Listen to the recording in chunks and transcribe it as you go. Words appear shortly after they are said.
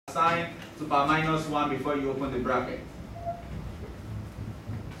sign to power minus 1 before you open the bracket.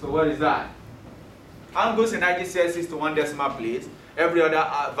 So what is that? I'm going to GCSE to 1 decimal place. Every other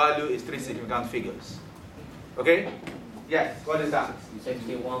value is 3 significant figures. Okay? Yes, what is that?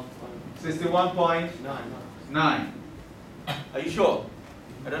 61. 61.9. Are you sure?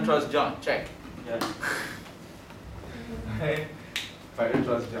 I don't trust John. Check. Yeah. Okay. If I don't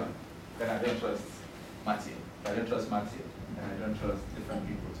trust John, then I don't trust Matthew. If I don't trust Matthew, then I don't trust different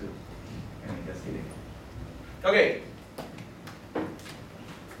people too. And just kidding. Okay.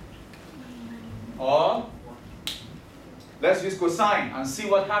 Or let's use cosine and see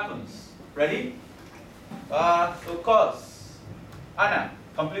what happens. Ready? So cos. Anna,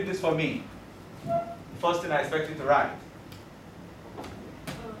 complete this for me. First thing I expect you to write.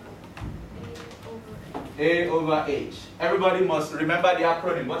 A over H. Everybody must remember the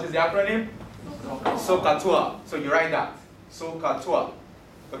acronym. What is the acronym? SOHCAHTOA. So you write that. SOHCAHTOA.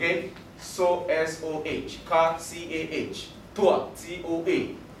 Okay? So S-O-H. Ka C-A-H. Toa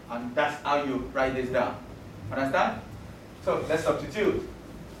T-O-A. And that's how you write this down. Understand? So let's substitute.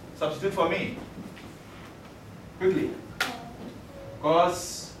 Substitute for me. Quickly.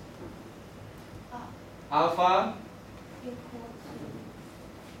 Cos alpha equals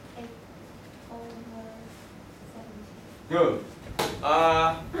 8 over 17. good.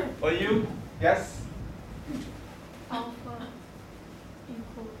 For you? Yes? Alpha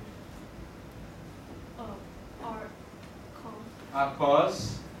equals R cos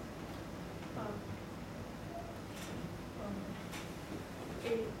Cos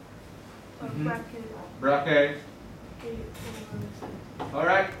 8 bracket. 8 over 17.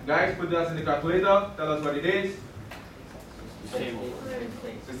 Alright, guys, put that in the calculator. Tell us what it is.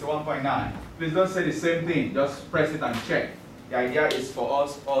 61.9. Please don't say the same thing. Just press it and check. The idea is for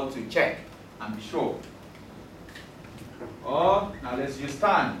us all to check and be sure. Oh, now let's use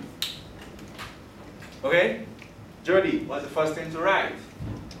tan. Okay? Jody, what's the first thing to write?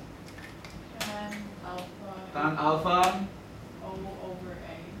 Tan alpha. Tan alpha. O over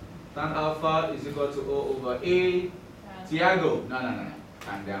A. Tan alpha is equal to O over A. Tiago. No.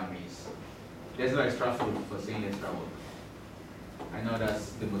 Calm down, please. There's no extra food for saying extra work. I know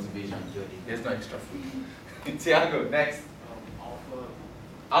that's the motivation, Jody. There's no extra food. Tiago, next.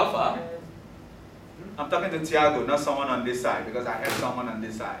 Alpha? I'm talking to Tiago, not someone on this side, because I heard someone on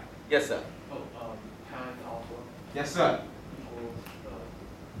this side. Yes, sir. Tan alpha Yes, sir. equals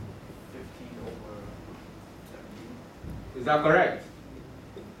 15 over 17. Is that correct?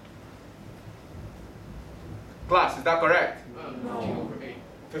 Class, is that correct? No. 15 over 8.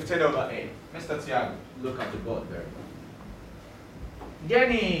 15 over 8. Mr. Tiago, look at the board very well.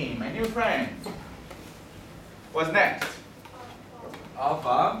 Jenny, my new friend. What's next?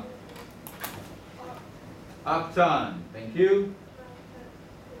 Alpha. Upturn. Thank you.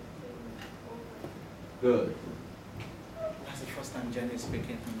 Good. That's the first time Jenny is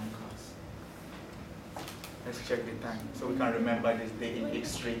speaking in my class. Let's check the time so we can remember this day in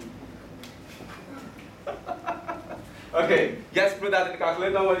history. Okay, just put that in the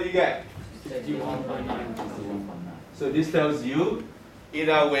calculator. What do you get? 61.9. So this tells you,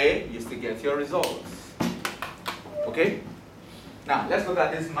 either way, you still get your results. Okay? Now, let's look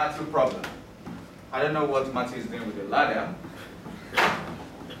at this Matthew problem. I don't know what Matthew is doing with the ladder,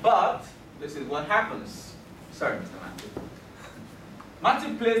 but this is what happens. Sorry, Mr. Matthew.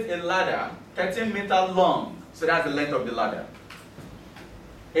 Matthew placed a ladder 13 meters long, so that's the length of the ladder,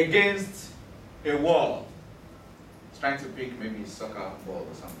 against a wall. He's trying to pick maybe a soccer ball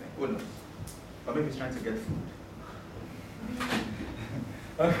or something. Who knows? Or maybe he's trying to get food.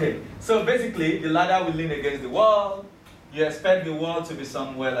 Okay, so basically the ladder will lean against the wall. You expect the wall to be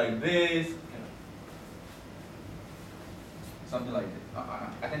somewhere like this. Something like this.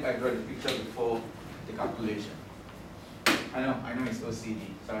 I think I drew the picture before the calculation. I know it's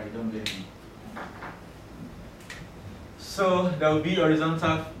OCD. Sorry, don't blame me. So there will be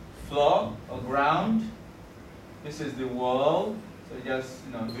horizontal floor or ground. This is the wall. So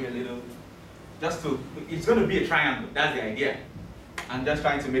just do a little, it's going to be a triangle. That's the idea. I'm just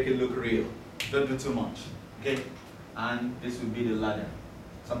trying to make it look real. Don't do too much. Okay? And this will be the ladder.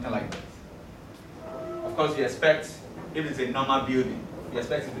 Something like that. Of course, you expect, if it's a normal building, you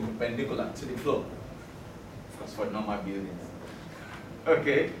expect it to be perpendicular to the floor. Of course, for normal buildings.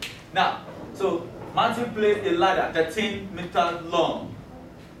 Okay? Now, so Matthew placed a ladder 13 meters long.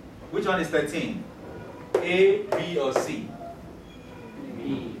 Which one is 13? A, B, or C?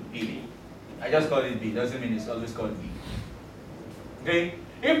 B. B. I just call it B. Doesn't mean it's always called B. Okay?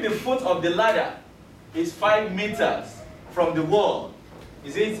 If the foot of the ladder is 5 meters from the wall,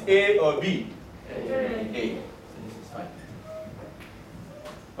 is it A or B? A. A. So this is 5.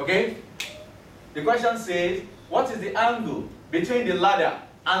 Okay? The question says, what is the angle between the ladder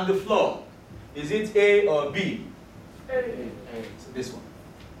and the floor? Is it A or B? A. So this one.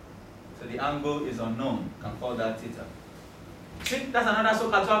 So the angle is unknown. You can call that theta. See, that's another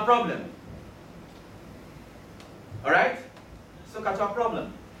SOHCAHTOA problem. Alright? SOHCAHTOA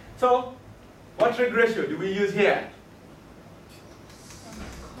problem. So, what trig ratio do we use here?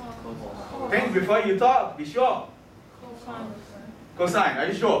 Think before you talk, be sure. Cosine. Cosine, are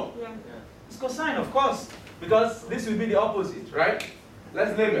you sure? Yeah. It's cosine, of course, because this will be the opposite, right?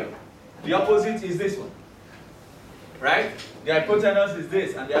 Let's label. The opposite is this one, right? The hypotenuse is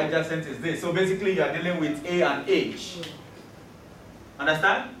this, and the adjacent is this. So basically, you are dealing with A and H.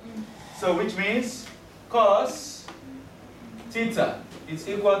 Understand? So which means cos theta is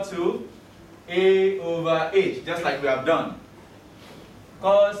equal to A over H, just like we have done.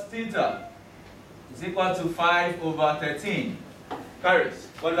 Cos theta is equal to 5 over 13. Paris,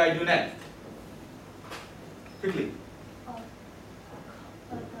 what do I do next? Quickly.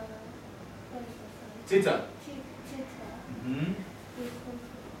 Theta. Mm-hmm.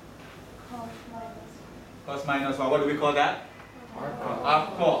 Cos minus 1. What do we call that?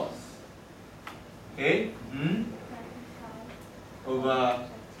 Arc cos. Okay. Mm-hmm. Over.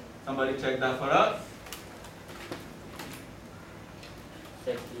 Somebody check that for us.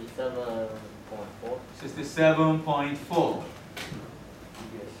 67.4. 67.4.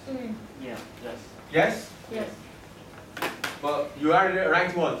 Yes. Yeah. Yes. Yes? Yes. Well, you are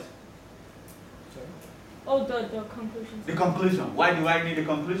right what? Oh, the conclusion. The conclusion. Why do I need the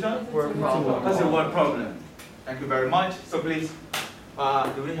conclusion? Word problem. That's a word problem. Thank you very much. So please,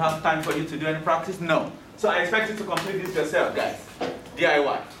 do we have time for you to do any practice? No. So I expect you to complete this yourself, guys.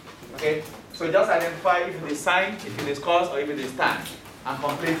 DIY. Okay? So just identify if it is sine, if it is cos, or if it is tan, and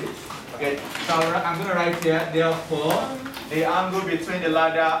complete it. Okay? So I'm going to write here, therefore, the angle between the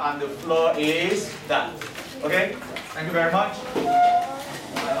ladder and the floor is that. Okay? Thank you very much.